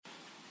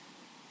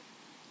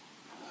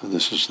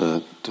This is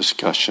the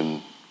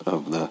discussion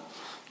of the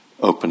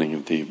opening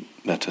of the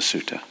Metta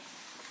Sutta.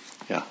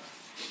 Yeah.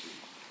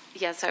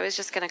 Yes, I was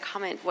just going to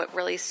comment. What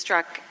really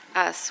struck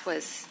us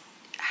was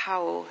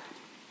how,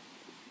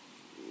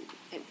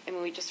 I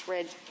mean, we just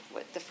read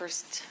the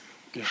first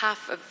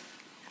half of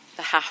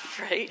the half,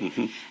 right?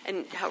 Mm-hmm.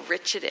 And how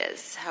rich it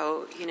is,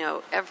 how,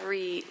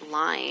 every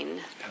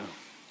line,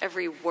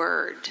 every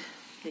word,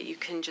 that you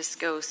can just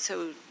go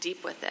so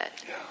deep with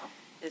it.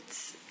 Yeah.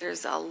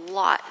 There's a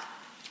lot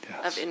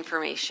of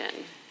information.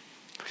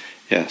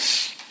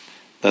 Yes,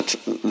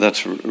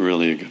 that's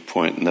really a good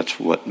point, and that's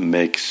what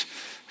makes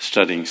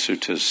studying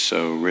suttas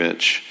so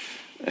rich.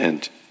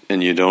 And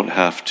you don't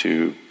have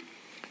to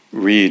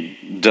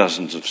read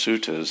dozens of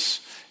suttas.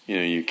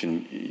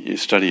 You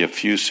study a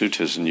few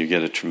suttas and you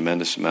get a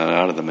tremendous amount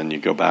out of them, and you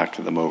go back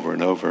to them over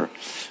and over,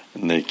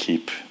 and they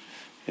keep,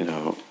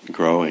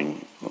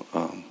 growing.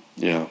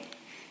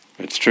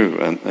 It's true,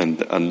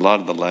 and a lot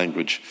of the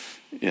language,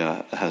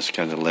 has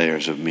kind of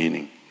layers of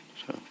meaning.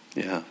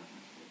 So,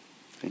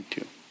 thank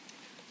you.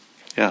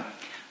 Yeah.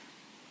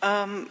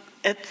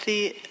 At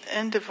the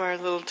end of our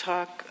little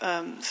talk,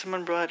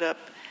 someone brought up,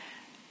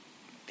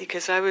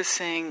 because I was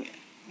saying,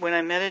 when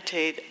I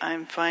meditate,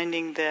 I'm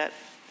finding that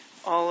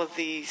all of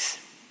these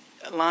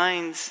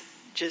lines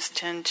just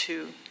tend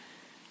to,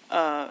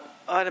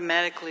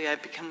 automatically I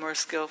become more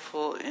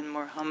skillful and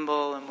more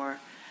humble and more,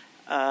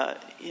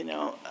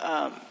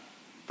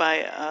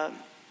 by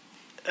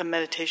a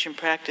meditation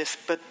practice.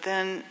 But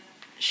then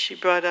she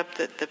brought up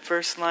that the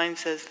first line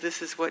says,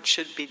 "This is what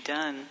should be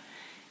done."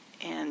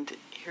 And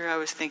here I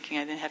was thinking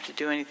I didn't have to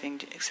do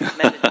anything except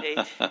meditate,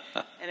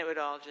 and it would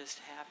all just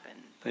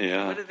happen.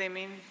 Yeah. What do they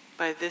mean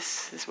by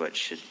 "this is what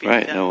should be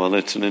right. done"? No, well,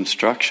 it's an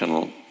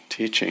instructional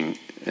teaching,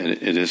 and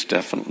it is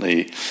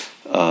definitely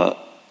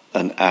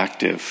an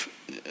active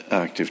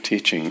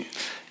teaching.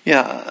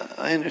 Yeah,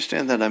 I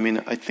understand that. I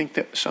mean, I think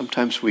that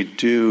sometimes we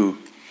do,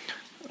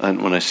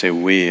 and when I say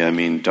we, I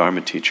mean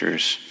Dharma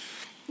teachers,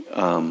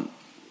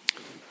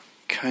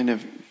 kind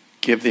of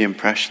give the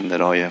impression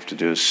that all you have to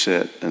do is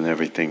sit and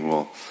everything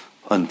will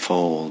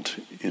unfold,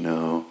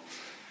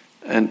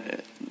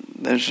 And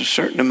there's a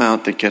certain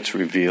amount that gets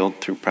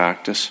revealed through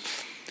practice.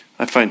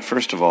 I find,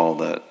 first of all,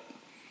 that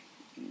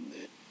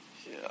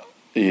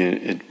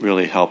it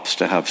really helps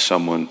to have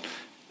someone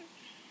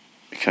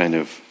kind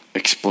of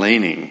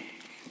explaining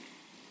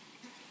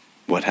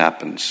what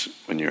happens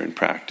when you're in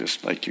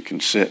practice. Like, you can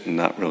sit and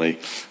not really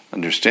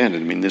understand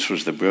it. I mean, this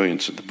was the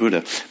brilliance of the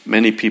Buddha.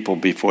 Many people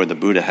before the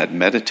Buddha had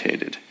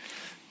meditated,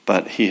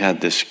 but he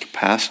had this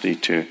capacity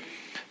to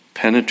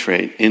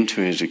penetrate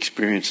into his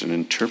experience and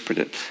interpret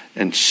it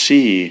and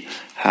see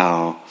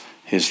how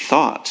his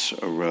thoughts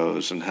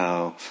arose and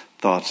how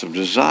thoughts of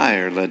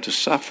desire led to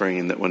suffering,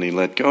 and that when he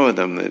let go of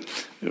them, that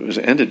it was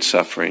ended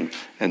suffering,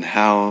 and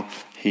how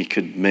he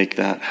could make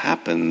that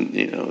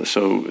happen.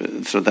 So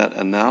that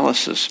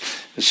analysis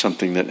is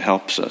something that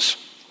helps us.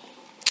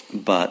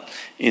 But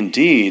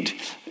indeed,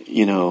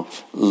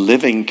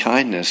 living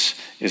kindness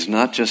is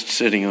not just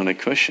sitting on a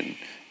cushion.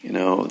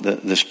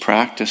 This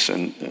practice,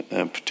 and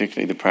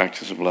particularly the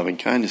practice of loving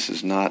kindness,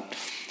 is not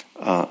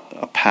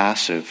a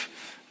passive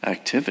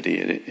activity.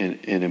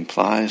 It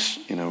implies,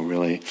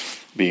 really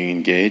being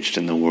engaged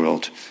in the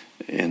world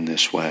in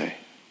this way.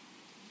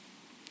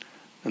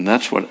 And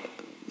that's what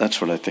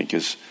I think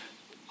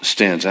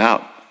stands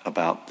out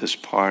about this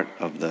part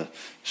of the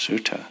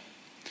sutta.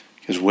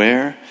 Because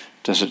where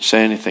does it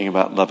say anything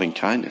about loving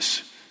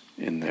kindness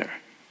in there?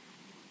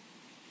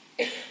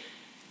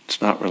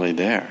 It's not really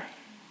there,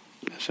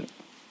 is it?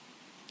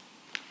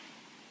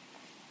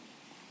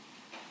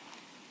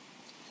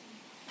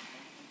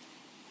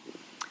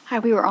 Hi,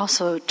 we were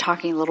also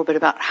talking a little bit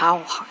about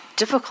how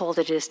difficult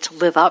it is to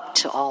live up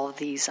to all of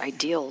these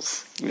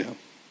ideals.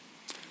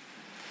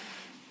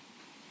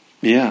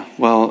 Yeah,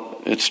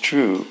 well, it's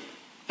true.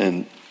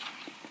 And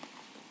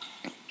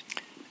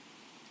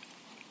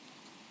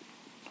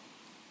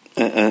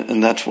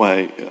that's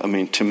why, I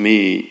mean, to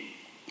me,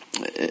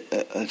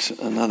 it's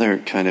another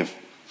kind of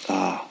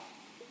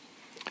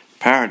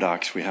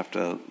paradox we have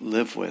to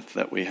live with,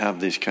 that we have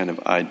these kind of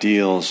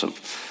ideals of,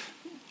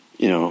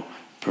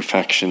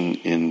 perfection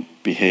in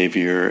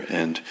behavior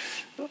and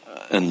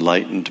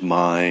enlightened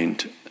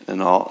mind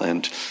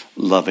and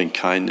loving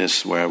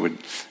kindness, where I would,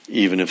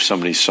 even if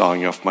somebody's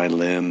sawing off my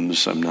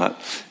limbs, I'm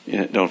not,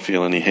 don't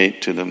feel any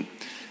hate to them.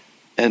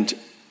 And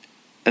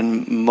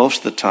most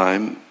of the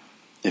time,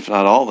 if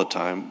not all the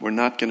time, we're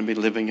not going to be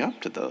living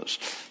up to those.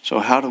 So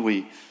how do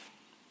we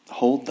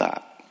hold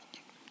that?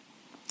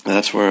 And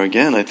that's where,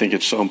 again, I think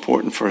it's so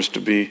important for us to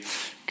be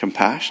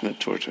compassionate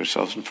towards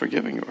ourselves and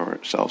forgiving of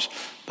ourselves.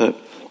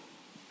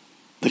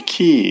 The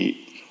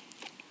key,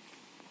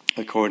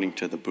 according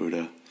to the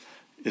Buddha,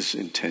 is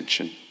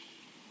intention.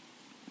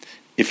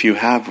 If you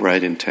have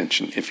right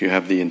intention, if you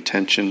have the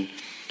intention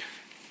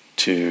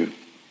to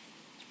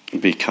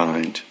be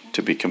kind,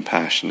 to be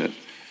compassionate,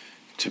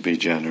 to be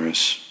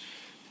generous,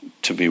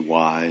 to be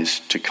wise,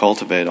 to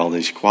cultivate all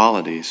these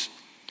qualities,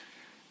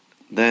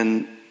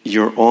 then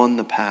you're on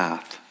the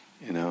path,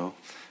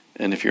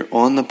 And if you're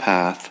on the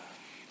path,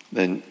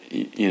 then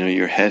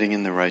you're heading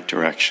in the right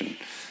direction.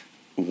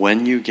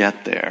 When you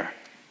get there,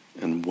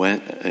 and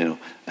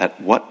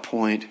at what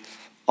point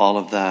all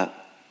of that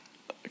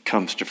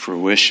comes to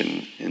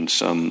fruition in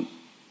some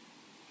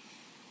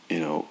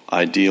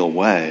ideal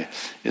way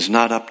is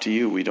not up to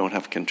you. We don't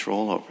have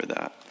control over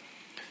that.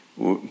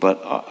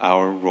 But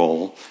our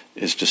role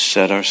is to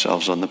set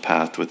ourselves on the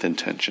path with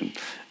intention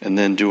and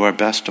then do our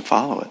best to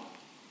follow it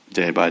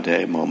day by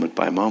day, moment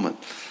by moment,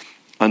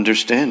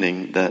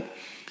 understanding that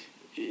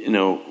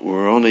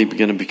we're only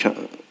going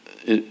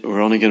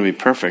to be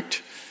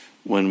perfect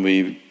when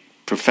we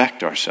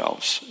perfect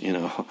ourselves,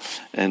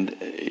 and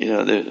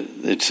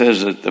it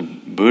says that the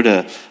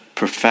Buddha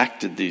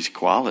perfected these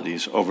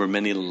qualities over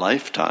many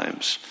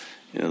lifetimes,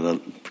 the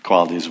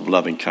qualities of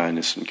loving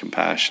kindness and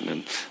compassion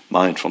and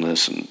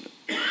mindfulness and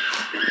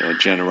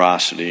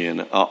generosity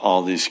and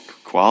all these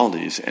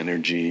qualities,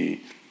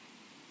 energy,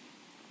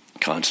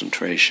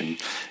 concentration,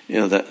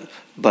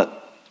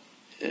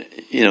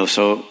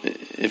 so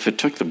if it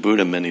took the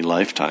Buddha many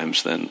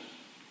lifetimes, then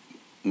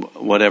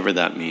whatever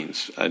that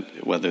means,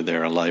 whether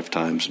there are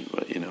lifetimes,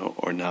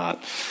 or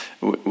not,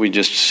 we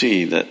just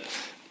see that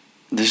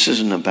this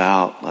isn't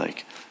about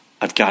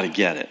I've got to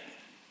get it.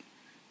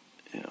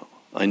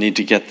 I need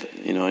to get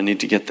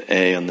the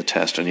A on the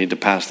test. I need to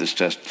pass this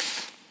test.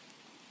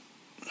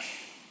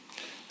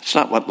 It's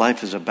not what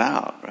life is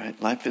about, right?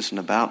 Life isn't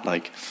about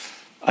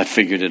I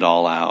figured it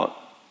all out.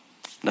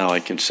 Now I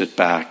can sit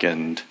back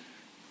and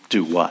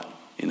do what?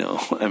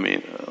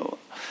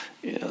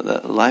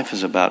 Life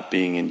is about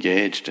being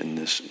engaged in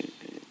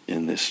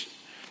this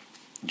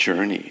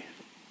journey,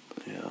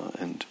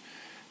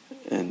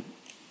 and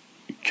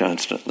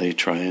constantly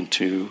trying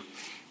to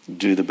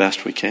do the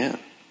best we can,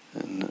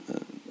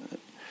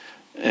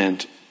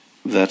 and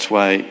that's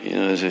why,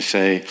 as I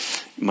say,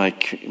 my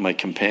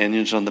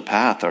companions on the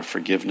path are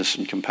forgiveness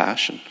and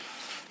compassion.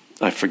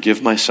 I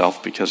forgive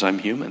myself because I'm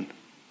human,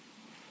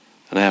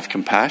 and I have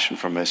compassion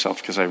for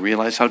myself because I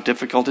realize how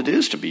difficult it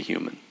is to be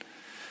human.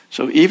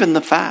 So even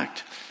the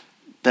fact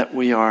that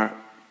we are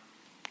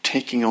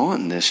taking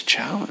on this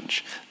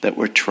challenge, that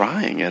we're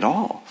trying at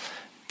all,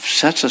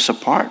 sets us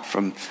apart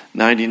from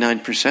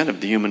 99%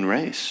 of the human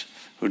race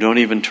who don't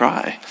even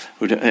try.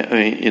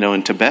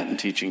 In Tibetan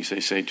teachings, they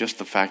say just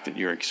the fact that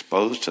you're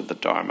exposed to the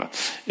Dharma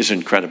is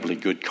incredibly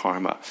good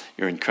karma.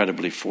 You're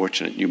incredibly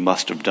fortunate. You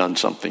must have done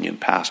something in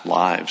past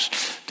lives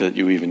that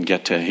you even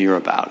get to hear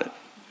about it.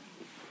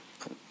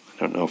 I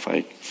don't know if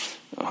I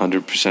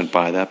 100%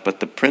 buy that, but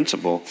the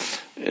principle,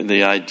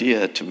 the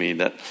idea to me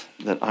that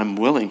I'm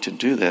willing to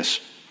do this,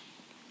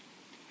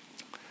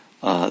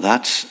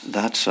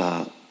 that's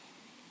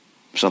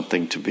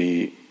something to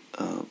be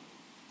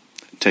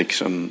take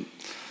some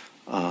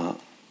I'm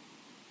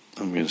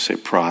going to say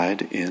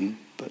pride in,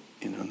 but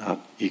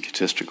not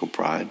egotistical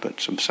pride, but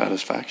some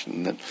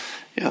satisfaction that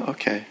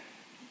okay,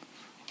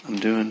 I'm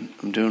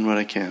doing what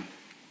I can.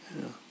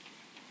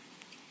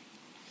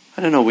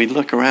 I don't know, we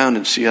look around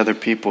and see other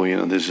people,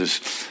 there's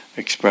this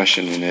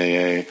expression in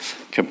AA,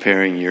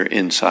 comparing your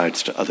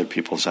insides to other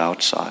people's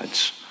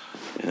outsides,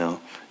 and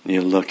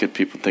you look at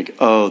people and think,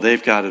 oh,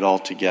 they've got it all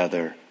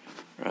together,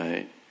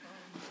 right?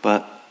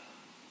 But,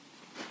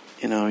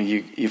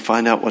 you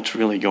find out what's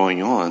really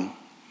going on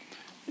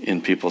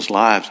in people's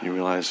lives, and you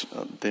realize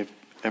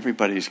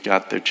everybody's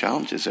got their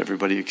challenges,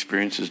 everybody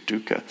experiences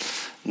dukkha.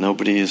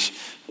 Nobody is,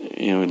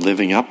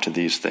 living up to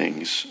these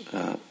things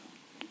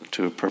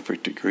to a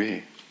perfect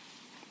degree.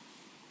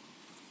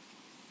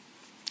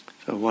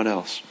 So what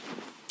else?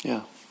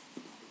 Yeah.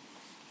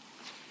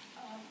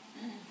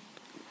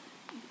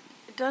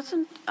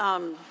 Doesn't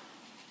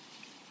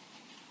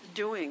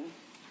doing,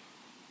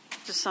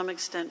 to some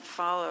extent,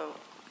 follow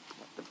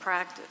the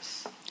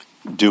practice?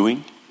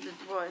 Doing?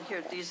 Well,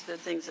 here, these are the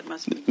things that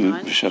must be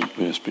done.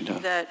 Must be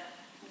done. That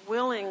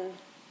willing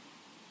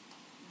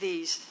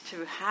these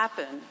to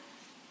happen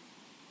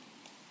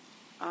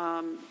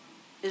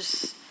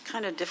is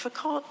kind of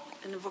difficult.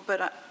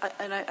 But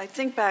I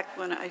think back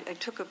when I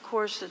took a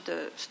course at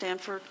the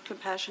Stanford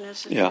Compassion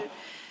Institute,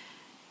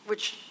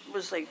 which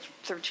was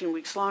 13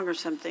 weeks long or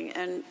something,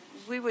 and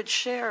we would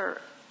share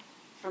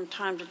from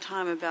time to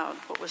time about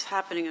what was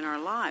happening in our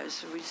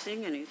lives. Were we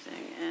seeing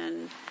anything?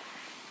 And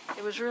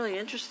it was really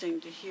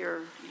interesting to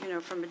hear,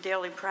 from a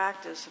daily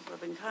practice of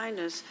loving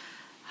kindness,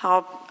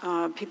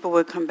 how people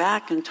would come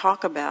back and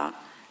talk about.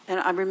 And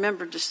I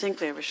remember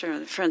distinctly, I was sharing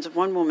with friends of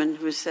one woman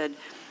who said,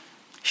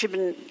 she'd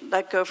been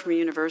let go from a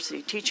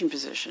university teaching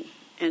position,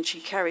 and she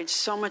carried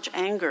so much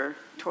anger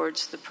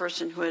towards the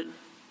person who had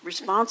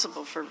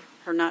responsible for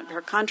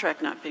her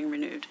contract not being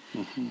renewed.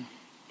 Mm-hmm.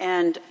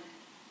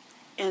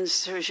 And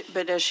so,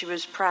 but as she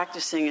was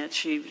practicing it,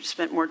 she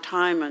spent more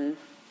time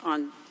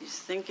on these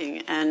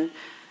thinking, and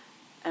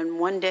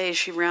one day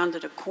she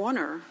rounded a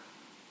corner,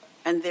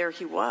 and there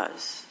he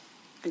was,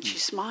 and she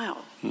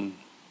smiled. Mm.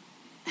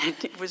 And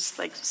it was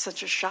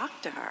such a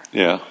shock to her.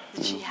 Yeah.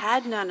 That she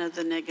had none of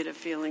the negative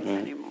feelings right.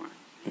 anymore.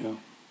 Yeah.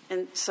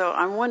 And so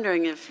I'm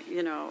wondering if,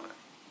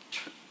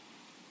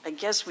 I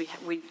guess we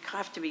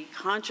have to be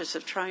conscious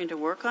of trying to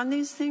work on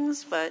these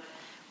things, but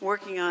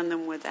working on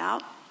them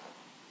without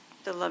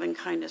the loving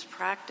kindness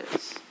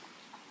practice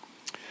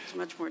is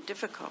much more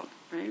difficult,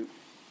 right?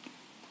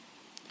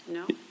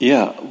 No?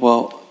 Yeah,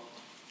 well,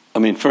 I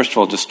mean, first of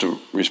all, just to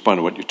respond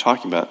to what you're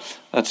talking about,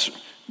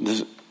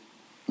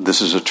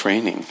 this is a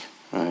training,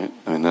 right?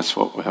 I mean, that's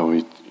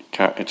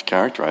it's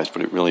characterized,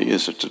 but it really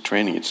is. It's a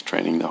training. It's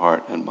training the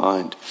heart and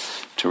mind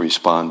to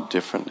respond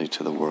differently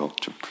to the world,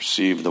 to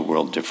perceive the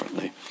world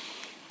differently.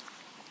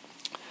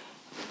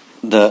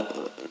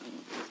 The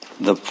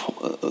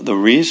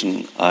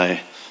reason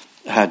I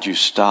had you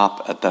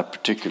stop at that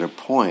particular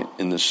point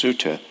in the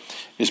sutta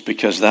is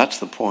because that's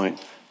the point.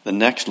 The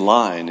next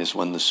line is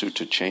when the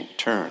sutta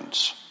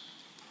turns.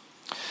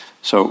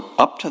 So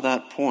up to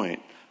that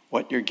point,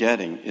 what you're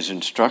getting is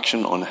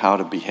instruction on how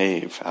to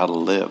behave, how to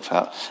live,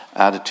 how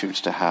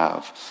attitudes to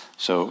have.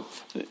 So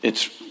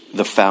it's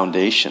the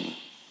foundation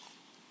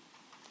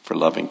for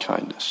loving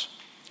kindness.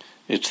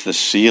 It's the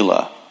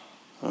sila,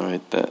 all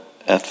right, the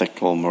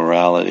ethical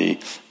morality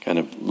kind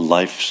of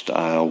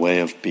lifestyle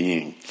way of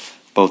being,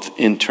 both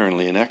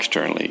internally and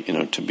externally.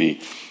 To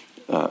be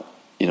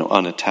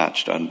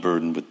unattached,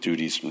 unburdened with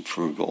duties and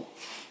frugal.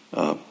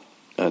 An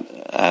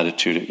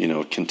attitude,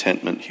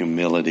 contentment,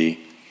 humility,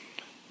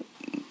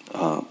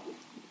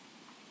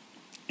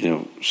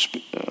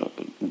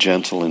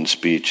 gentle in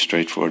speech,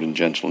 straightforward and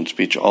gentle in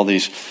speech, all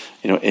these,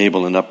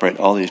 able and upright,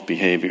 all these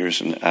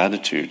behaviors and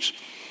attitudes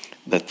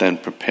that then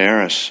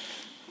prepare us,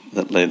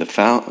 that lay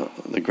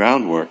the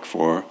groundwork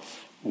for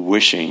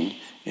wishing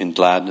in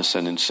gladness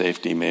and in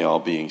safety may all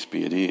beings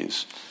be at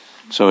ease.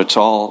 So it's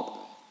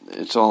all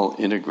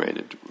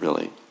integrated,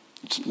 really.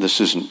 This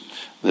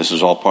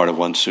is all part of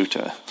one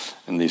sutta,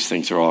 and these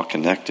things are all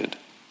connected.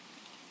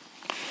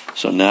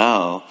 So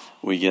now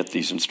we get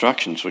these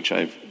instructions, which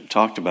I've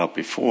talked about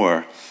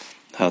before.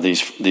 How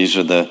these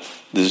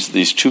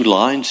two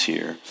lines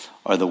here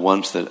are the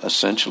ones that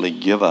essentially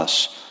give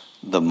us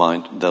the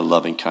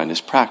loving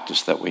kindness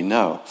practice that we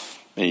know.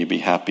 May you be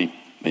happy,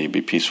 may you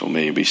be peaceful,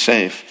 may you be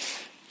safe.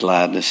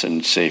 Gladness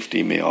and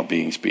safety, may all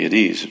beings be at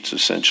ease. It's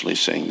essentially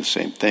saying the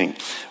same thing.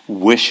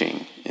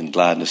 Wishing in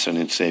gladness and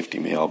in safety,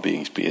 may all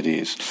beings be at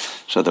ease.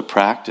 So the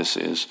practice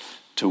is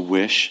to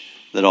wish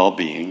that all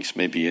beings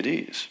may be at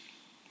ease.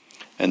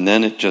 And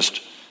then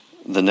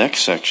the next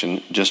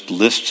section just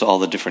lists all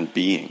the different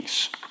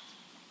beings.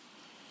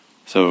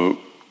 So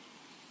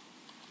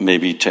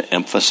maybe to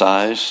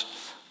emphasize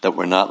that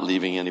we're not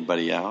leaving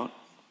anybody out.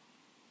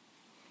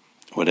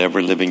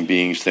 Whatever living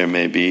beings there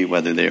may be,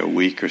 whether they are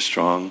weak or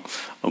strong,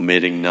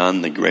 omitting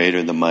none, the great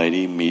or the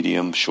mighty,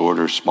 medium, short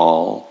or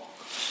small,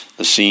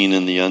 the seen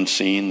and the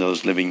unseen,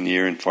 those living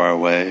near and far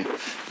away,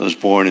 those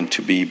born and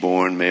to be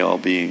born, may all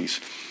beings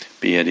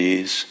be at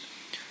ease.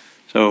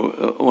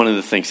 So one of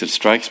the things that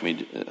strikes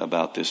me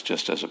about this,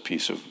 just as a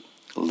piece of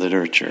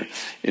literature,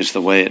 is the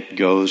way it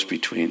goes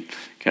between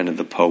kind of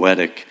the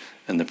poetic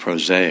and the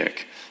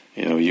prosaic.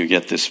 You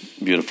get this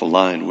beautiful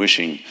line,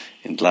 wishing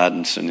in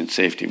gladness and in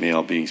safety may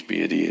all beings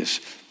be at ease.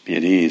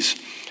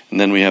 And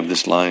then we have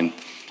this line,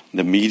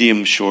 the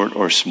medium, short,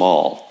 or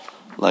small,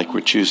 like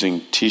we're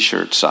choosing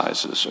T-shirt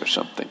sizes or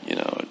something.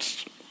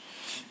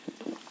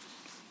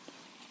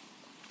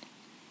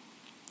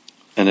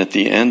 And at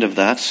the end of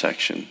that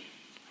section,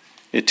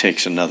 it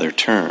takes another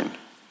turn.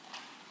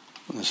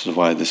 This is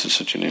why this is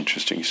such an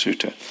interesting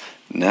sutta.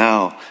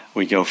 Now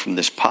we go from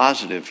this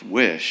positive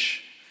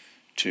wish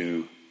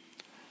to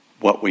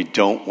what we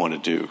don't want to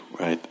do,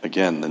 right?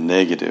 Again, the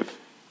negative.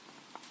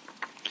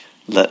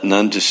 Let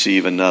none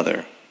deceive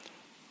another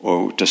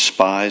or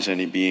despise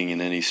any being in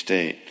any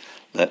state.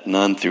 Let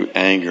none through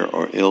anger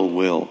or ill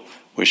will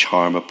wish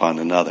harm upon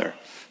another.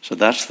 So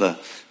that's the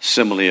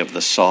simile of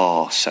the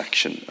saw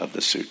section of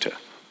the sutta,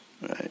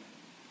 right?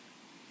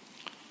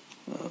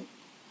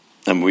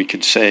 And we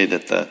could say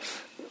that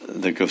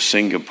the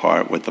Gosinga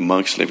part with the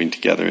monks living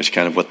together is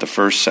kind of what the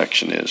first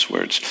section is,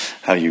 where it's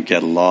how you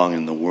get along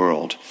in the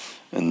world.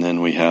 And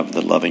then we have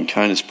the loving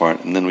kindness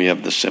part, and then we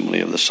have the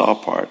simile of the saw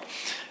part.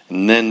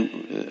 And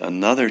then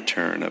another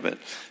turn of it,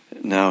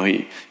 now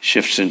he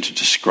shifts into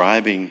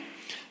describing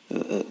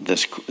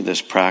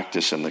this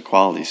practice and the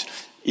qualities.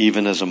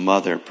 Even as a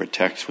mother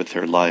protects with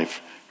her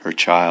life her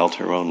child,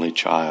 her only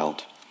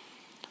child,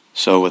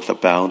 so with a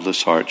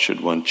boundless heart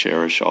should one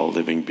cherish all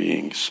living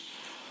beings,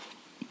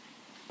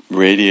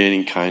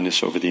 radiating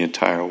kindness over the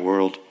entire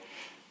world,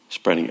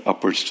 spreading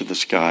upwards to the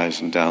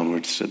skies and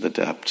downwards to the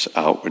depths,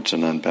 outwards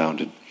and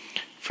unbounded,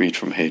 freed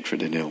from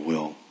hatred and ill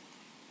will.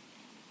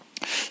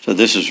 So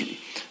this is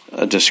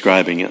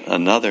describing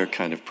another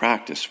kind of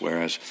practice,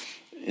 whereas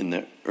in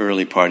the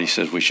early part he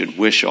says we should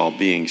wish all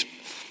beings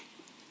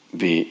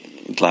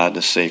be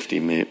gladness, safety,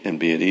 and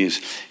be at ease.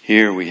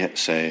 Here we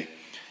say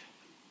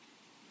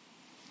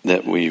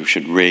that we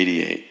should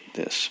radiate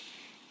this.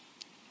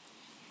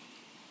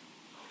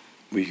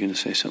 Were you going to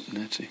say something,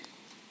 Nancy?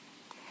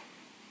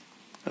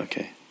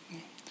 Okay.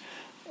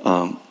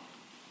 And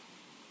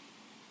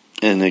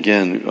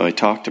again, I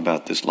talked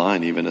about this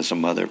line, even as a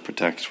mother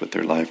protects with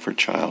her life her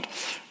child,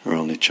 her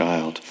only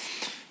child.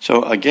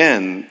 So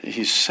again,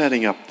 he's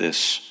setting up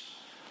this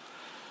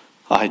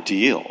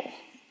ideal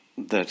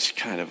that's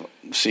kind of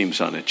seems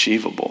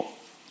unachievable,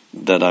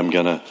 that I'm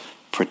going to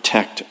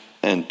protect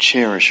and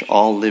cherish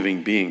all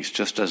living beings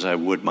just as I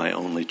would my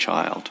only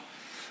child.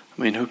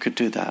 I mean, who could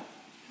do that?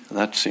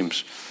 That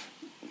seems,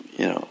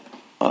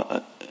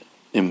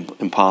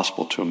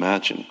 impossible to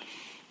imagine.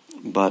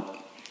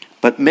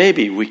 But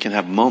maybe we can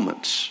have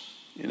moments,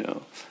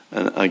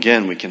 and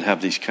again, we can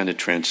have these kind of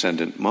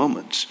transcendent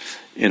moments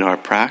in our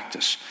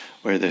practice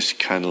where this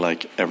kind of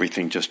like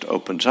everything just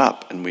opens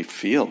up and we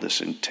feel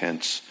this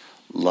intense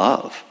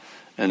love.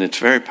 And it's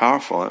very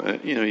powerful.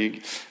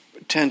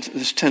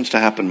 This tends to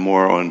happen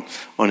more on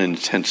an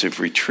intensive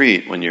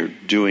retreat when you're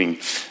doing,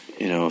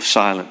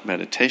 silent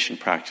meditation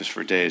practice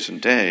for days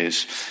and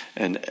days,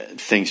 and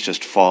things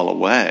just fall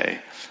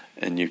away.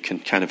 And you can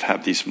kind of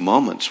have these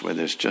moments where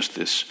there's just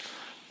this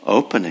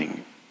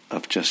opening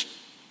of just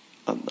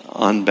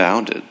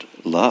unbounded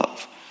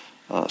love.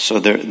 So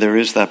there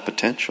is that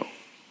potential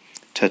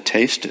to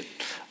taste it.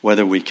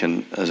 Whether we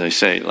can, as I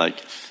say,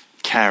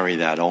 carry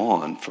that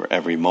on for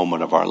every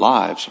moment of our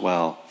lives,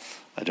 well,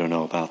 I don't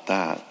know about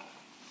that.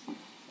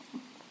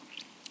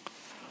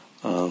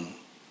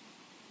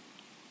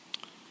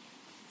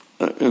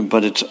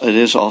 But it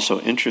is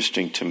also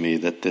interesting to me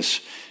that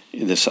this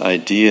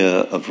idea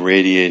of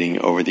radiating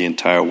over the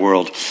entire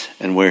world,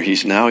 and where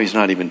he's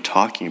not even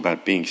talking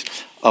about beings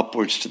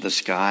upwards to the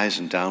skies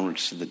and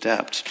downwards to the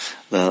depths.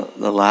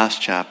 The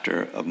last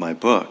chapter of my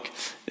book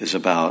is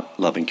about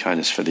loving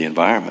kindness for the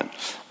environment,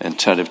 and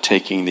instead of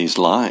taking these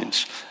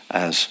lines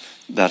as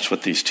that's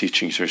what these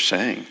teachings are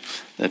saying.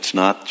 It's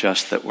not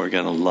just that we're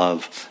going to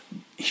love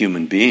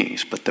human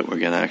beings, but that we're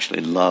going to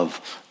actually love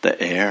the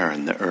air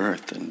and the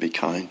earth and be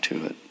kind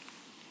to it.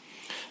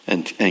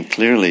 And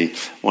clearly,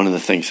 one of the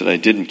things that I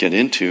didn't get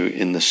into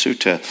in the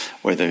sutta,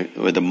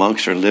 where the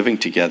monks are living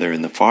together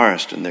in the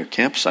forest in their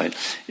campsite,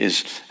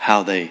 is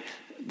how they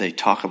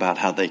talk about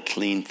how they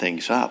clean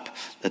things up,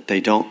 that they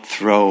don't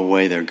throw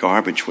away their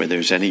garbage where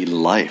there's any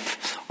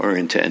life or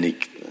into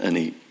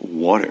any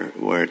water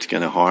where it's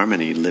going to harm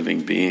any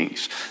living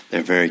beings.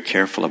 They're very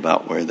careful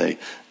about where they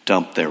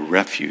dump their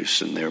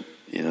refuse and their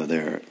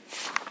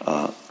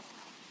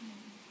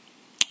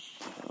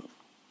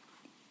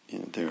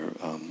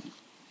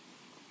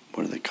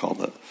what do they call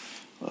the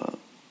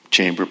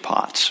chamber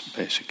pots,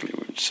 basically,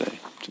 we would say,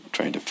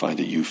 trying to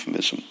find a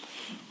euphemism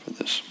for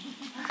this.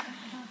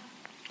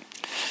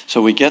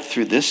 So we get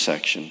through this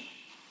section,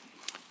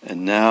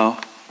 and now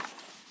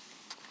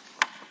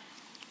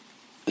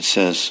it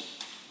says,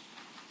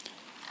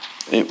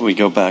 we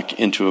go back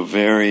into a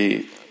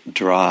very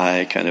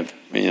dry kind of,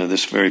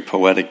 this very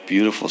poetic,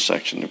 beautiful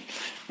section of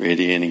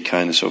radiating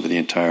kindness over the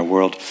entire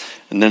world.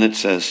 And then it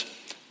says,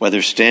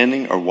 whether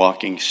standing or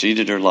walking,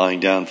 seated or lying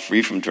down,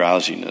 free from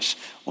drowsiness,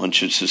 one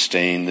should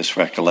sustain this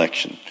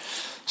recollection.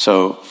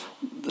 So,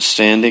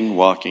 standing,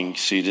 walking,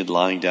 seated,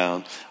 lying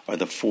down are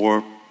the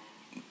four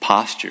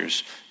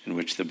postures in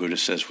which the Buddha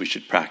says we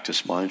should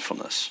practice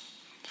mindfulness.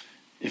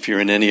 If you're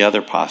in any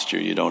other posture,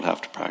 you don't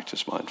have to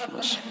practice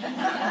mindfulness.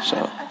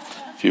 So,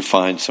 if you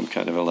find some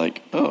kind of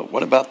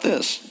what about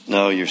this?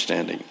 No, you're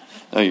standing.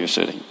 No, you're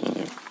sitting.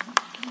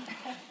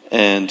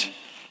 And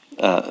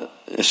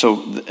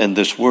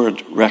this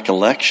word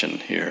recollection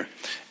here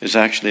is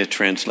actually a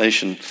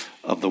translation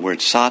of the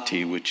word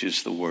sati, which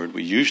is the word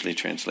we usually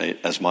translate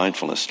as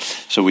mindfulness.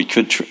 So we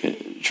could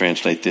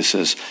translate this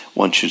as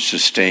one should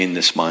sustain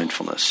this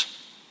mindfulness.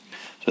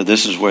 So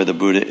this is where the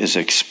Buddha is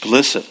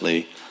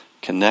explicitly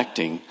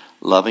connecting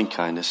loving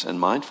kindness and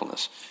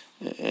mindfulness.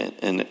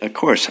 And of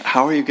course,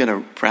 how are you going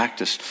to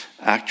practice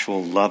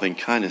actual loving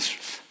kindness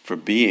for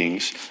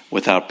beings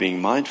without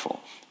being mindful?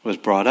 It was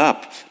brought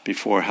up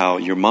before how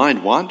your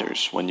mind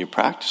wanders when you're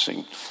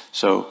practicing.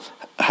 So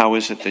how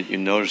is it that you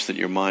notice that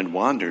your mind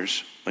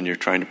wanders when you're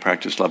trying to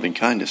practice loving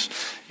kindness?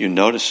 You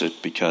notice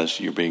it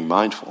because you're being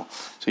mindful.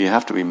 So you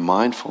have to be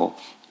mindful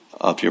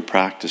of your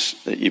practice,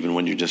 even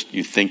when you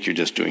think you're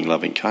just doing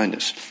loving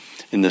kindness.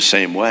 In the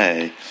same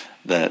way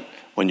that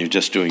when you're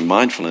just doing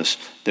mindfulness,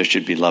 there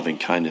should be loving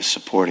kindness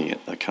supporting it,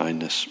 a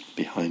kindness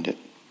behind it.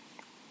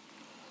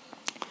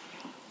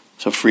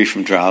 So free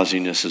from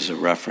drowsiness is a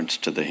reference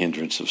to the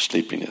hindrance of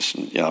sleepiness.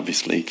 And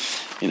obviously,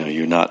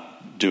 you're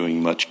not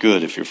doing much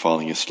good if you're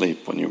falling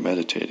asleep when you're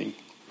meditating.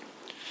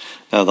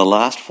 Now, the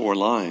last four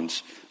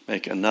lines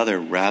make another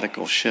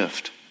radical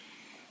shift.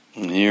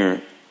 And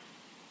here,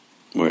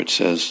 where it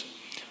says,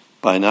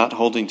 by not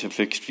holding to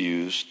fixed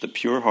views, the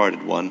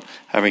pure-hearted one,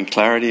 having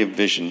clarity of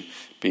vision,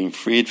 being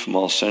freed from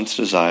all sense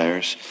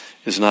desires,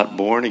 is not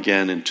born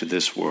again into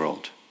this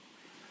world.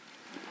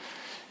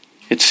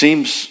 It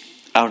seems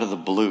out of the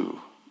blue,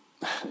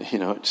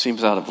 it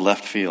seems out of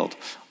left field.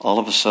 All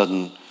of a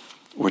sudden,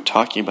 we're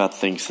talking about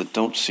things that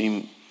don't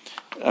seem,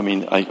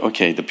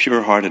 the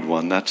pure-hearted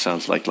one, that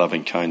sounds like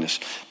loving kindness.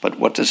 But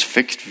what does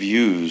fixed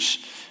views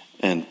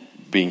and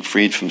being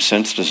freed from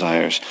sense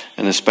desires,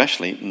 and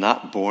especially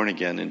not born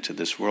again into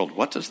this world,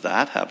 what does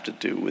that have to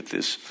do with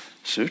this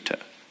sutta?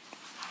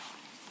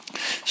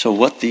 So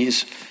what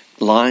these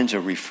lines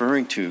are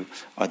referring to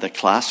are the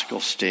classical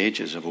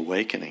stages of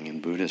awakening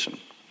in Buddhism.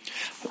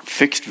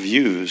 Fixed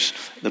views,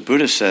 the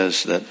Buddha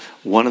says that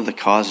one of the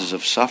causes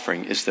of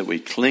suffering is that we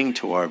cling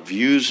to our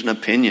views and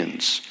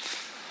opinions.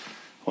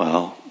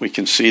 Well, we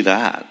can see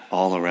that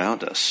all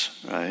around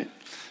us, right?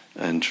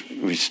 And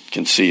we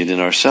can see it in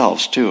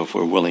ourselves too if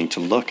we're willing to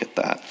look at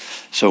that.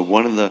 So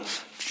one of the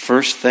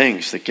first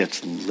things that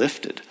gets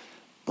lifted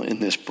in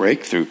this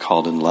breakthrough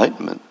called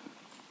enlightenment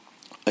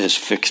is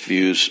fixed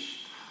views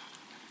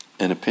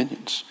and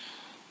opinions.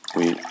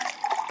 We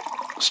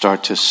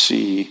start to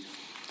see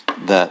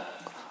that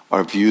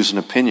our views and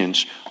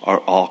opinions are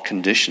all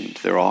conditioned.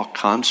 They're all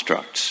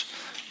constructs.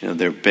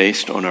 They're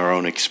based on our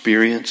own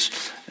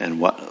experience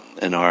and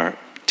our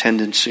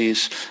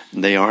tendencies.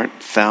 They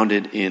aren't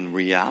founded in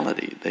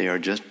reality. They are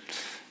just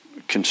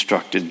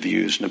constructed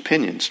views and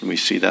opinions. And we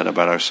see that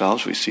about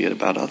ourselves. We see it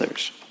about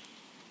others.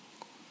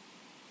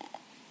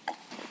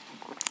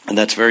 And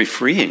that's very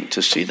freeing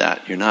to see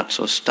that. You're not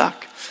so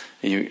stuck.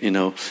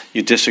 You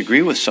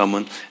disagree with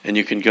someone and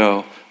you can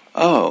go,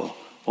 oh,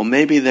 well,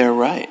 maybe they're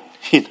right,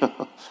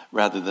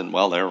 rather than,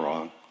 well, they're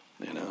wrong,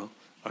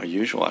 our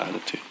usual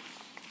attitude.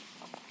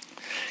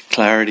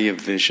 Clarity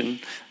of vision.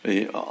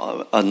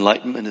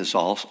 Enlightenment is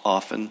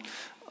often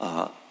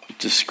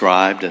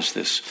described as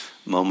this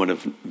moment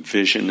of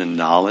vision and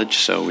knowledge.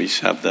 So we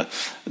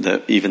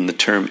have even the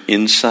term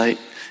insight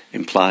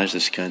implies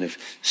this kind of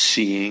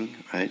seeing,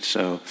 right?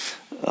 So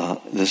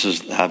this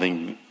is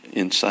having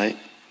insight.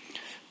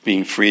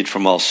 Being freed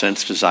from all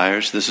sense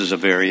desires. This is a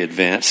very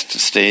advanced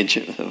stage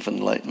of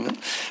enlightenment.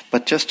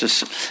 But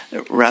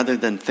rather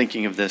than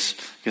thinking of this,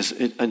 because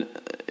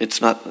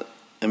it's not,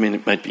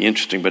 it might be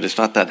interesting, but it's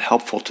not that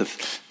helpful to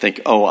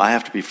think, oh, I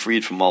have to be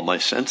freed from all my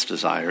sense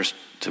desires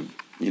to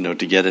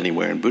get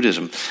anywhere in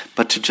Buddhism.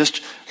 But to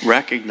just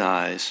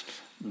recognize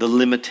the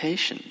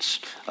limitations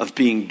of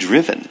being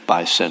driven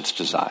by sense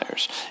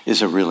desires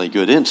is a really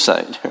good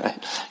insight, right?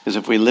 Because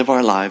if we live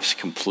our lives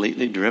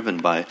completely driven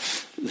by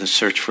the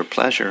search for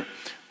pleasure,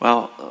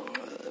 well,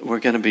 we're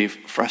going to be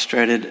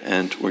frustrated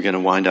and we're going to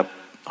wind up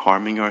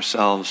harming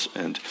ourselves,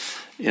 and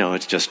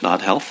it's just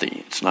not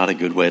healthy. It's not a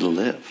good way to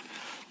live.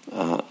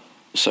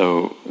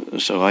 So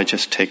I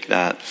just take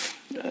that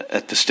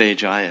at the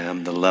stage I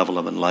am, the level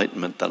of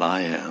enlightenment that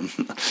I am,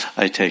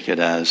 I take it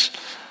as,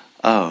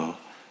 oh,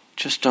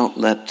 just don't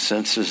let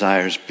sense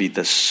desires be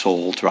the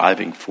sole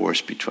driving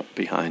force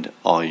behind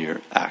all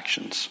your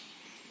actions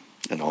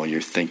and all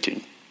your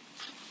thinking.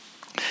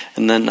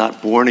 And then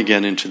not born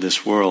again into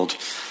this world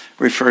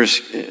refers,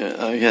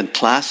 again,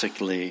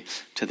 classically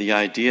to the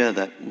idea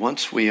that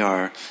once we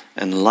are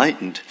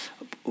enlightened,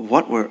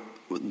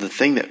 the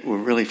thing that we're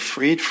really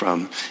freed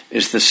from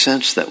is the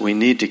sense that we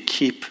need to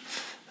keep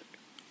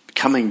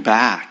coming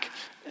back,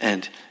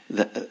 and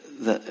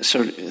so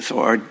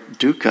our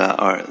dukkha,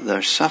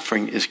 our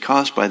suffering, is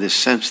caused by this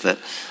sense that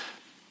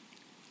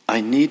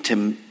I need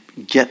to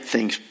get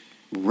things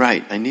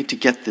right. I need to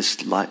get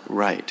this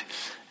right.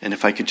 And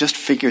if I could just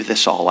figure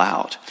this all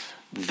out,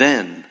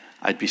 then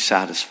I'd be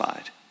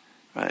satisfied,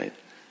 right?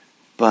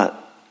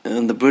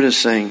 And the Buddha is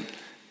saying,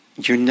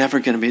 you're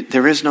never going to be,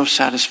 there is no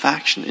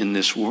satisfaction in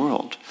this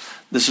world.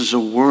 This is a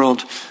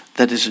world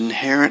that is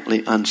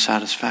inherently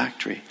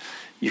unsatisfactory.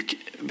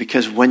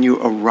 Because when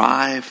you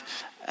arrive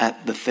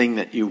at the thing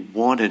that you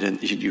wanted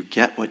and you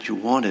get what you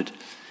wanted,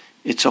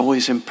 it's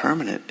always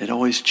impermanent. It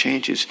always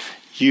changes.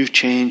 You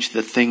change,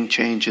 the thing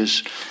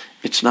changes.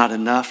 It's not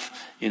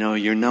enough.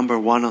 You're number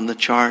one on the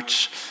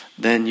charts.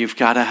 Then you've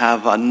got to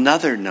have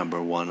another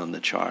number one on the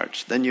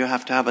charts. Then you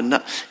have to have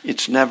enough.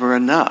 It's never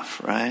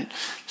enough, right?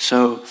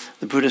 So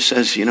the Buddha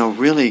says,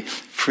 really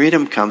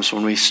freedom comes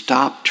when we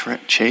stop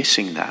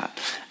chasing that.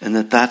 And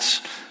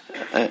that's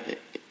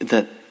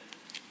that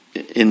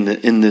in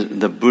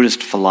the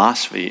Buddhist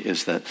philosophy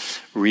is that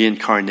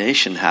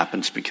reincarnation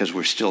happens because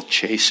we're still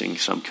chasing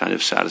some kind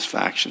of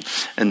satisfaction,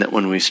 and that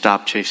when we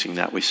stop chasing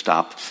that, we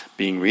stop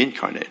being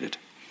reincarnated,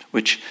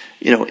 which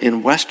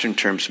in Western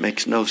terms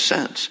makes no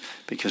sense,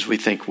 because we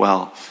think,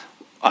 well,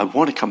 I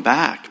want to come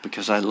back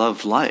because I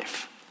love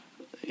life,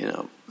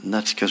 and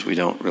that's because we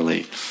don't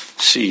really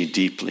see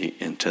deeply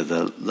into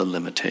the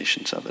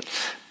limitations of it.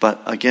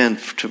 But again,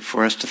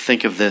 for us to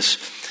think of this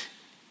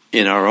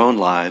in our own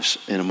lives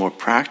in a more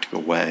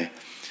practical way,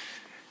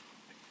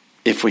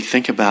 if we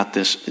think about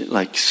this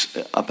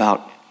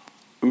about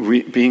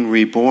being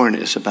reborn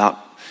is about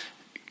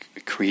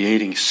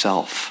creating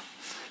self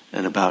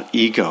and about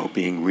ego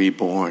being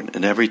reborn.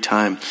 And every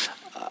time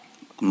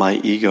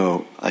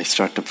I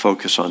start to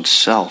focus on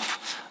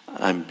self,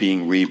 I'm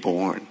being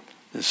reborn.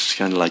 This is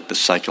kind of like the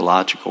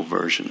psychological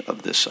version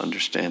of this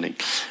understanding.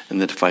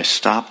 And that if I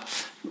stop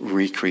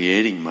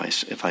recreating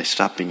if I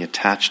stop being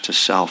attached to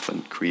self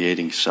and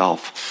creating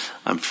self,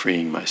 I'm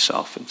freeing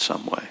myself in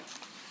some way.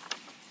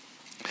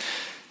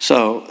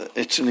 So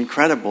it's an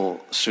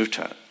incredible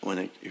sutta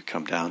when you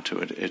come down to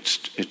it.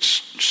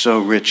 It's so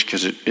rich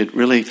because it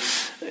really,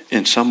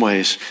 in some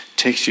ways,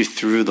 takes you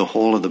through the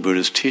whole of the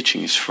Buddha's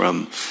teachings,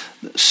 from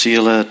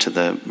sila to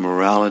the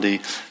morality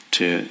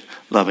to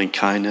loving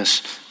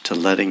kindness to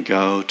letting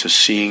go, to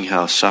seeing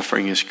how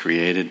suffering is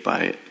created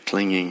by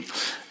clinging,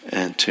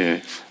 and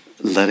to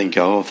letting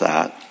go of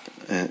that,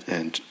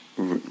 and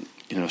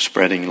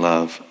spreading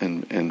love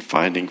and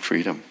finding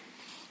freedom.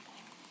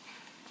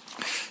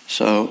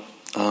 So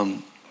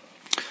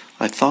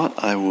I thought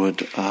I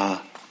would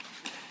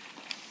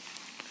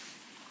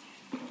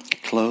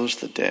close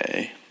the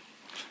day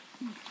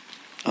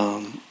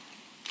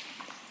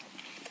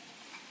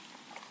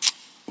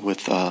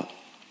with a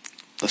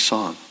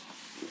song.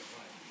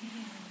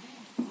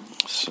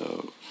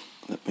 So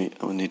I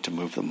need to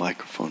move the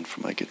microphone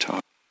for my guitar.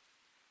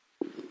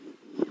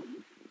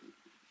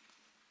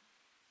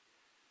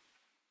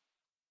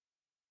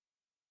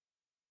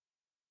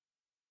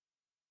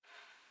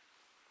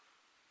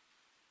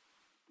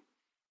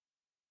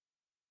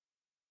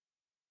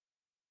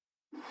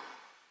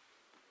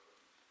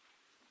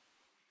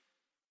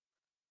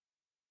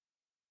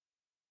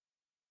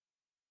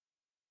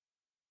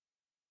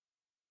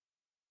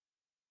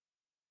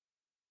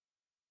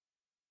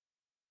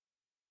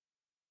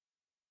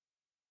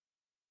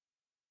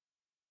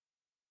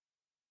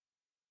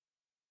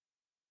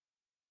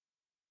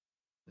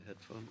 The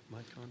headphone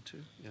mic on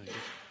too? Yeah, I guess.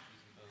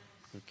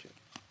 Okay,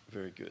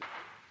 very good.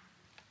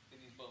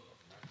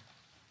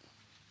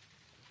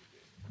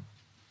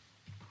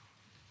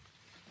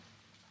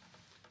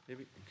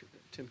 Maybe,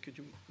 Tim, could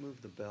you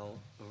move the bell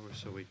over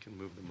so we can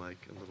move the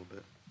mic a little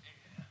bit?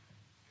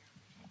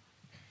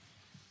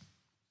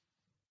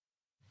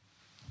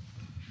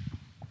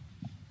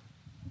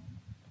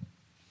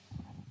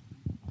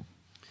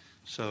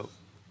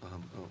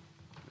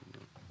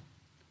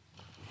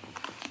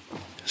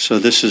 So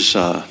this is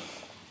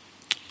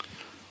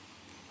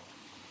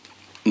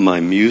my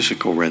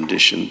musical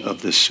rendition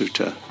of this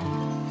sutta.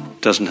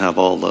 It doesn't have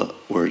all the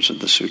words of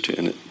the sutta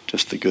in it,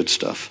 just the good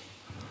stuff.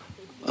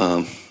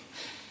 I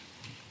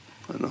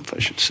don't know if I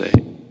should say,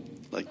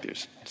 like,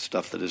 there's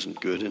stuff that isn't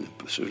good in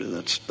a sutta.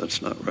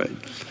 That's not right.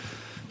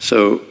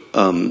 So,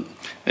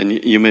 and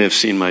you may have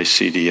seen my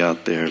CD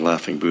out there,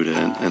 Laughing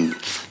Buddha, and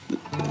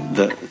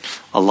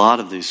a lot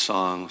of these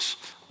songs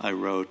I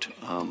wrote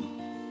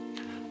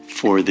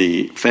for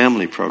the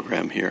family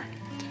program here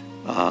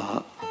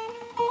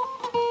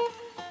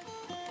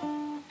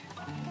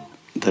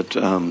that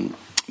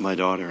my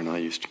daughter and I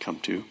used to come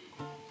to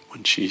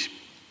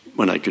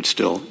when I could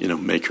still,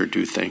 make her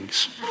do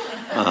things.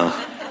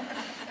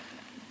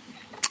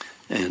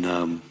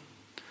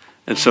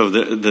 And so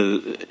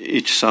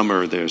each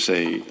summer there's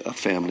a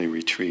family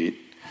retreat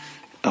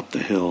up the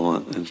hill,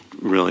 and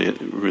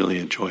really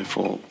a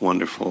joyful,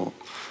 wonderful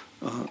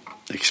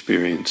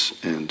experience,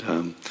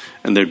 and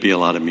there'd be a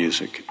lot of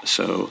music.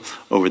 So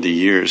over the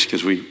years,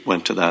 because we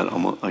went to that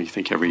almost, I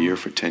think, every year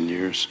for 10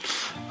 years,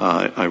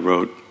 I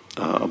wrote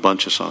a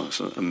bunch of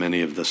songs.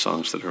 Many of the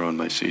songs that are on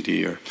my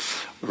CD were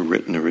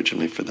written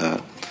originally for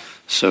that.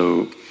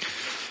 So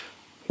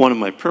one of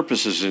my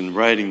purposes in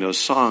writing those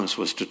songs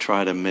was to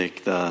try to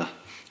make the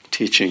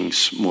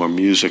teachings more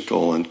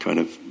musical and kind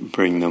of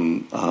bring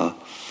them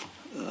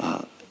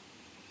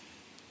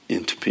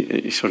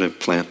sort of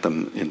plant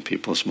them in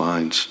people's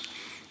minds.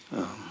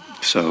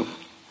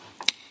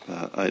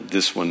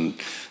 This one,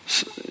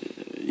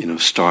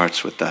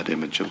 starts with that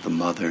image of the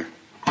mother.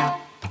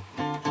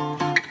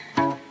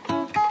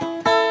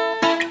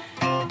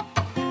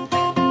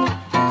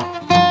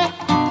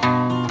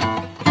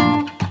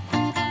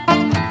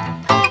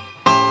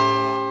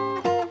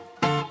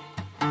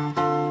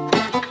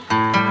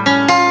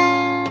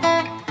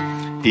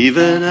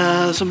 Even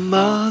as a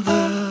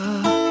mother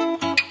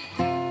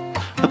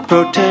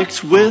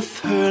protects with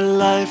her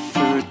life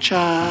her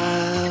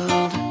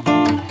child,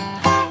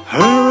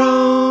 her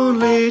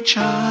only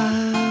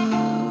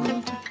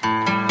child.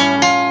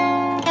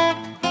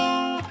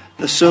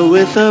 So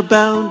with a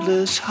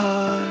boundless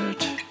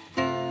heart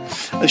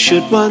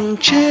should one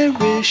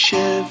cherish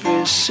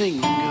every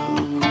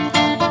single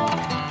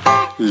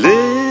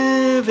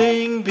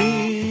living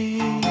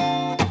being,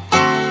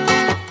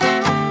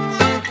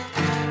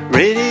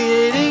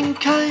 radiating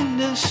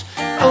kindness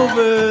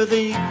over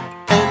the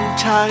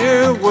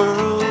entire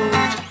world,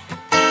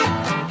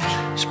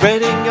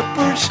 spreading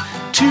upwards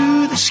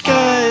to the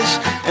skies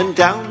and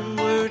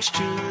downwards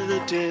to the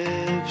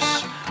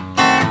depths,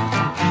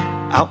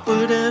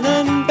 outward and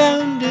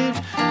unbounded,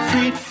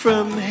 freed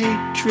from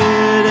hatred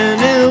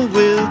and ill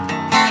will.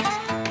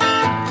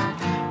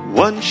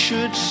 One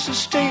should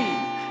sustain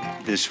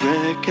this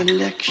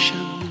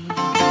recollection.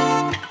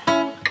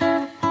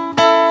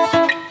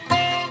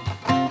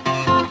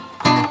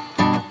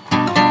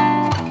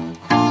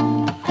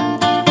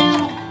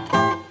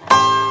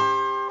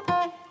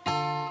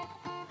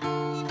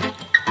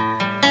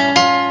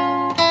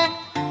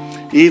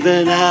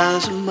 Even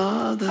as a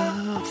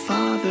mother,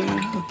 father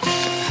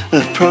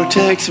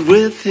protects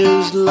with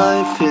his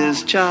life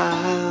his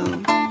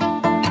child,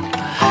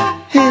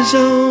 his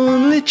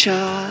only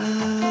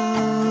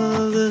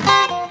child.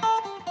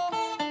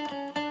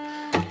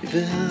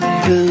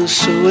 Even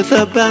so, with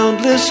a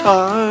boundless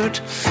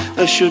heart,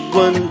 should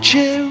one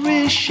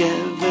cherish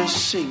every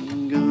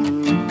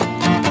single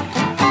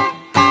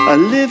a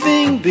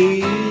living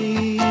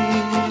being,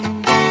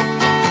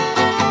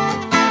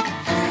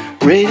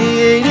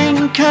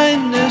 radiating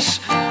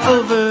kindness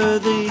over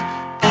the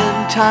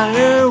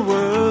entire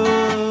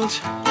world,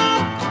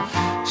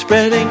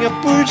 spreading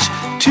upwards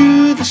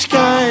to the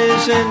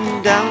skies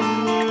and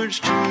downwards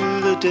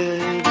to the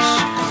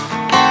depths,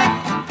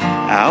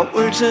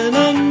 outwards and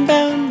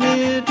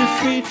unbounded,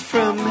 freed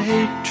from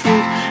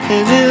hatred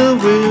and ill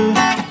will.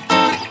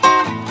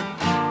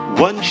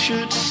 One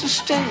should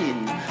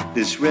sustain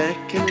this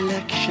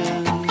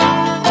recollection,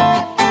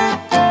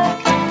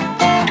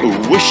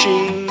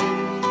 wishing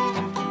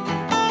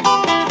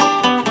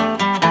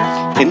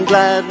in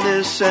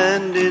gladness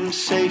and in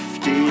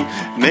safety,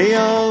 may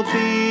all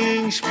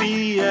beings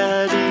be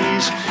at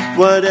ease,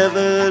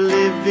 whatever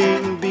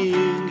living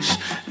beings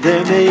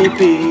there may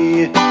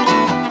be.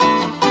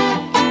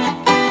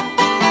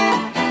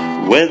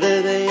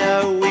 Whether they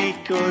are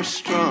weak or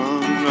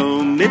strong,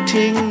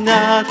 omitting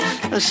not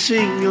a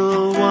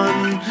single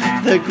one,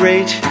 the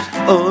great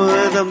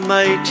or the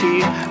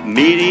mighty,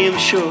 medium,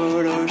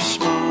 short or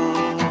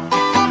small,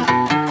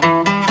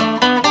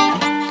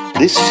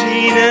 the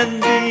seen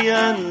and the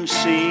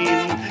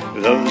unseen,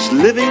 those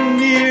living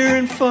near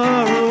and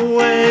far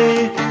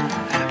away,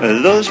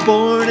 those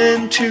born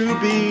and to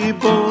be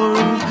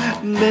born,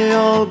 may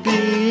all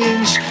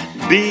beings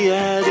be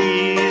at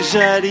ease,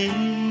 at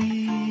ease.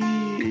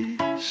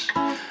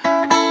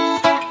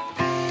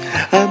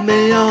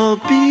 May all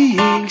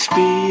beings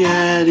be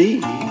at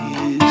ease.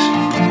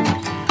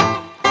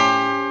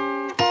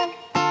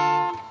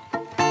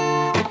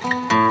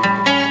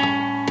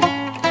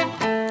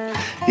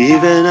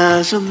 Even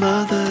as a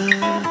mother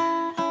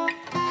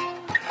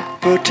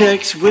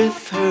protects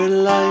with her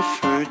life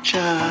her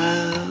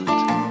child,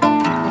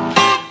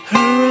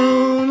 her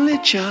only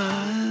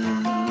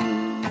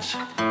child,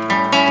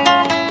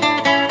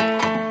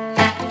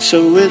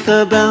 so with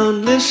a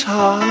boundless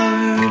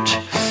heart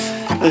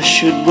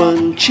should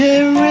one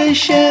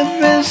cherish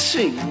every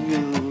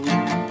single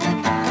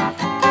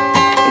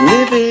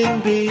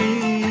living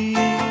being,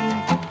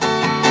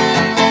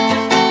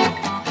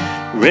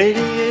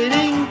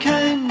 radiating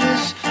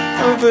kindness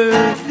over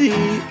the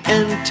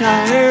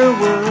entire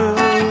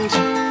world,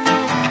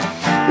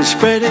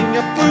 spreading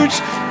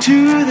upwards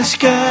to the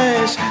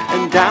skies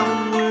and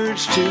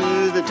downwards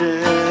to the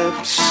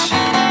depths,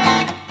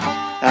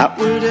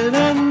 outward and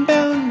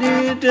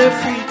unbounded,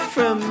 freed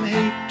from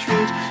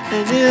hatred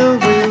and ill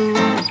will.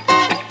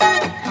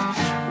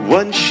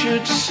 One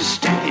should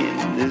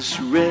sustain this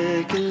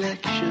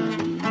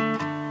recollection.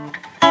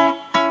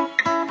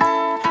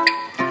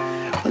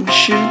 One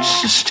should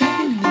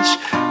sustain this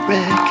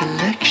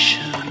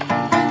recollection.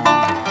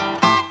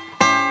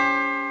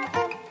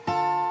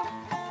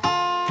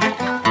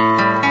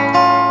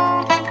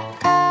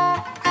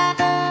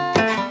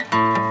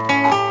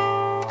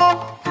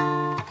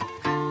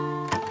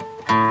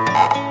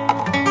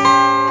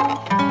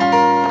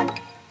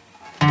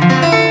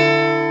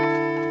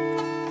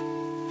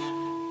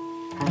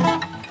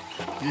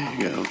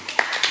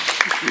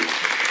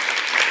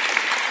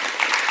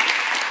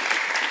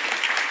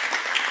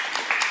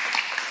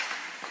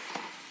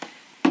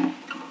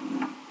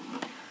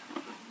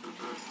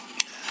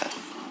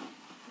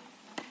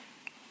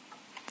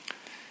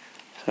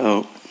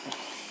 So,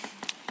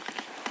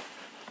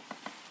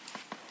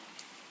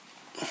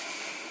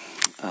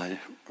 I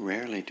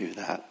rarely do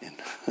that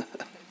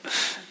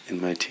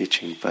in my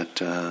teaching, but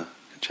it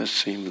just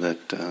seemed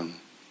that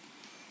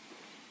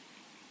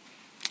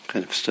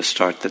kind of to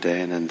start the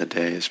day and end the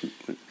day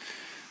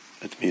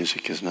with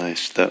music is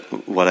nice.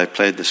 What I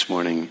played this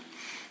morning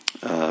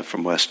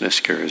from Wes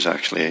Nisker is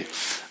actually,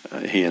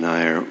 he and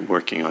I are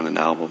working on an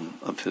album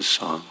of his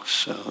songs,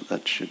 so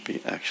that should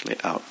be actually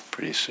out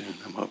pretty soon,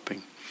 I'm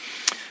hoping.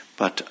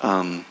 But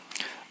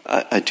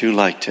I do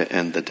like to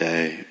end the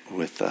day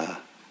with, now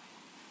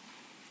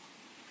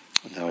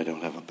I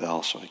don't have a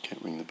bell, so I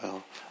can't ring the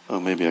bell. Oh,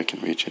 maybe I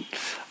can reach it.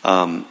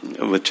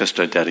 With just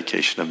a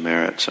dedication of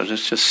merit. So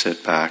just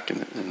sit back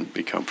and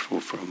be comfortable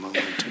for a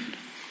moment.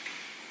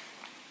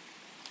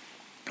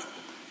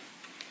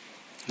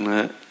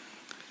 And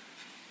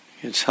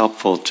it's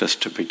helpful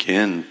just to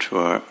begin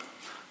to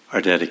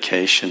our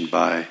dedication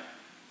by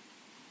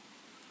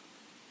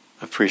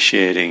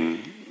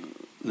appreciating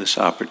this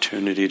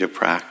opportunity to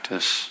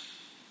practice,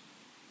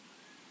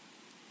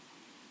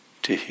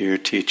 to hear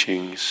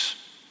teachings,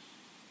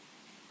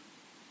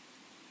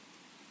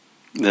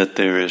 that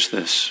there is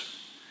this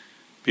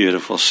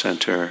beautiful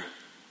center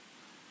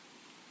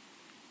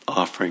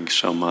offering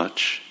so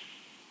much,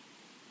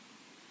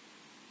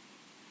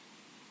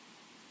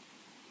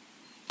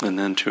 and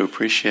then to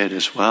appreciate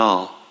as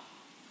well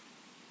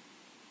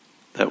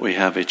that we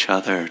have each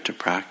other to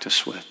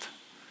practice with.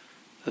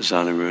 As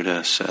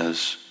Anuruddha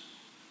says,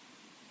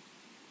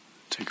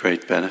 it's a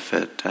great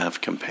benefit to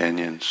have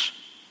companions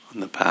on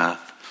the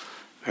path.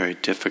 Very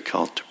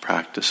difficult to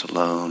practice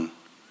alone,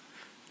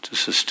 to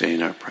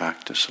sustain our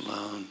practice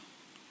alone.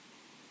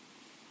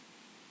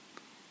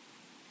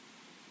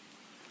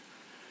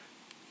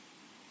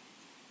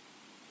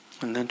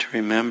 And then to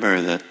remember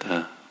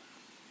that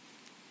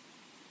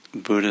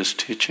Buddha's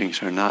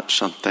teachings are not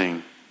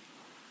something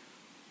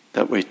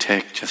that we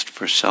take just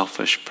for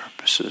selfish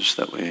purposes,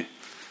 that we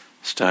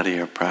study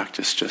or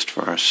practice just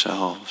for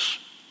ourselves.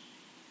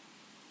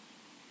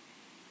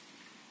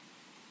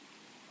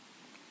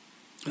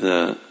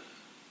 The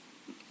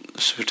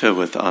sutta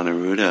with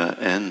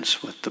Anuruddha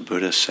ends with the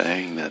Buddha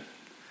saying that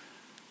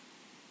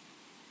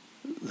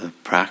the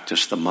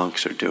practice the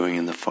monks are doing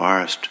in the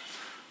forest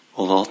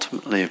will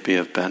ultimately be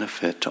of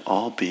benefit to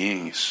all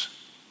beings.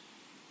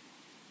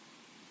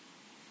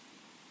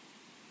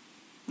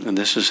 And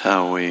this is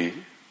how we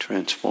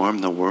transform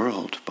the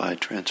world, by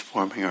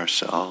transforming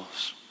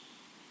ourselves.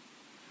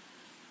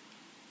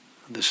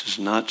 This is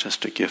not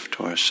just a gift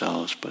to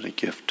ourselves, but a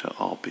gift to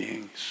all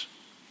beings.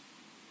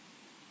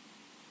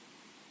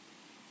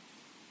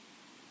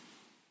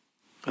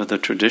 But the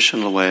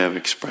traditional way of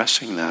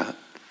expressing that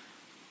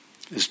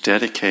is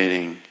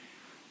dedicating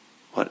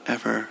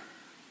whatever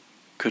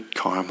good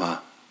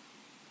karma,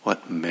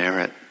 what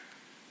merit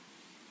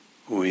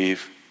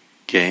we've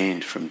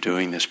gained from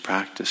doing this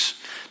practice,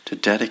 to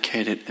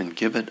dedicate it and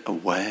give it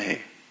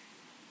away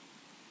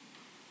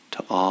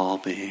to all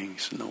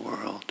beings in the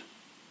world,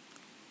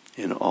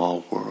 in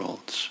all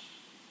worlds.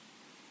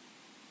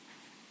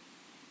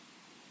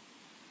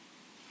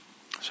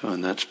 So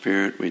in that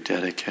spirit we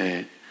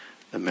dedicate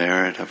the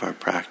merit of our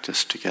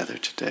practice together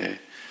today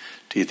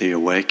to the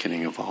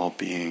awakening of all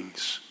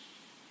beings.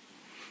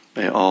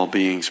 May all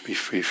beings be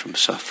free from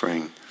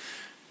suffering,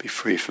 be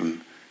free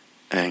from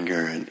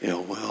anger and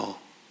ill will.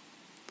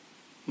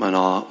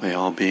 May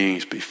all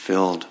beings be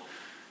filled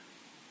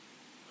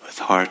with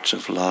hearts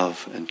of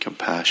love and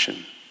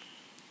compassion,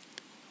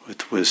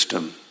 with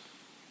wisdom.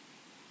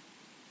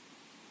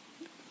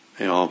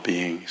 May all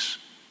beings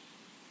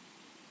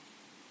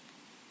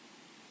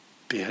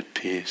be at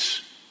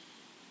peace,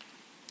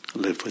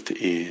 live with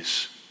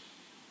ease,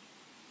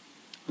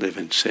 live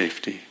in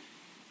safety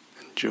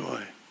and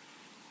joy.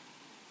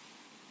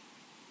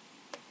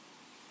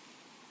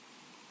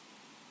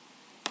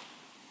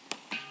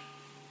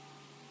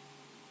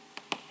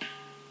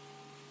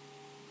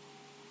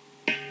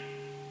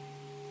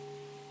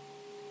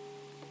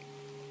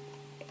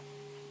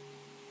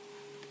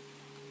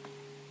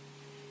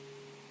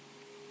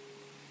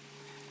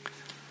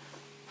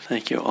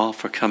 Thank you all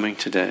for coming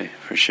today,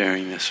 for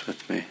sharing this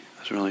with me. It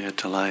was really a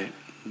delight.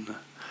 And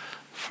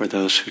for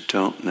those who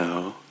don't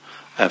know,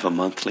 I have a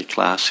monthly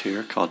class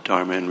here called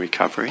Dharma in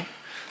Recovery,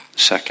 the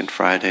second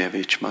Friday of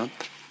each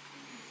month.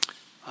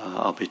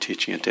 I'll be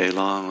teaching a day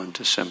long on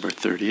December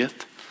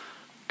 30th,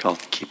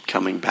 called Keep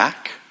Coming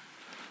Back,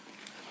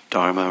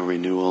 Dharma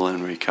Renewal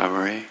and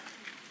Recovery.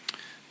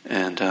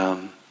 And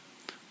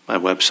my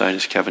website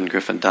is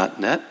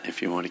kevingriffin.net.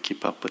 If you want to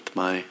keep up with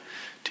my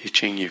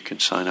teaching, you can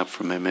sign up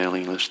for my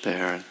mailing list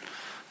there, and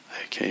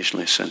I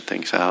occasionally send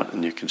things out,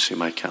 and you can see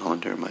my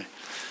calendar, my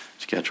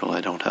schedule. I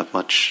don't have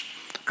much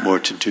more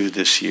to do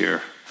this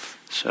year,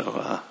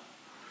 so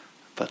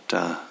but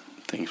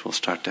things will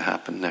start to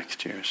happen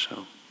next year,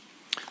 so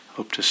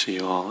hope to see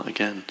you all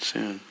again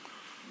soon.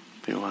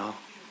 Be well.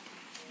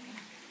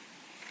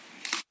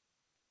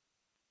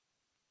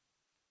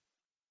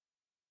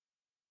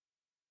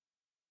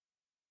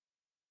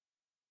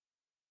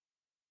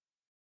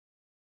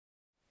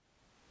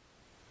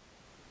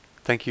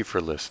 Thank you for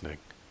listening.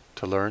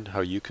 To learn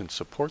how you can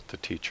support the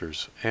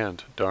teachers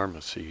and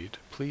Dharma Seed,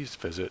 please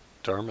visit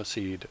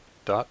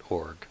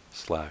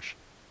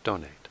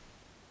dharmaseed.org/donate.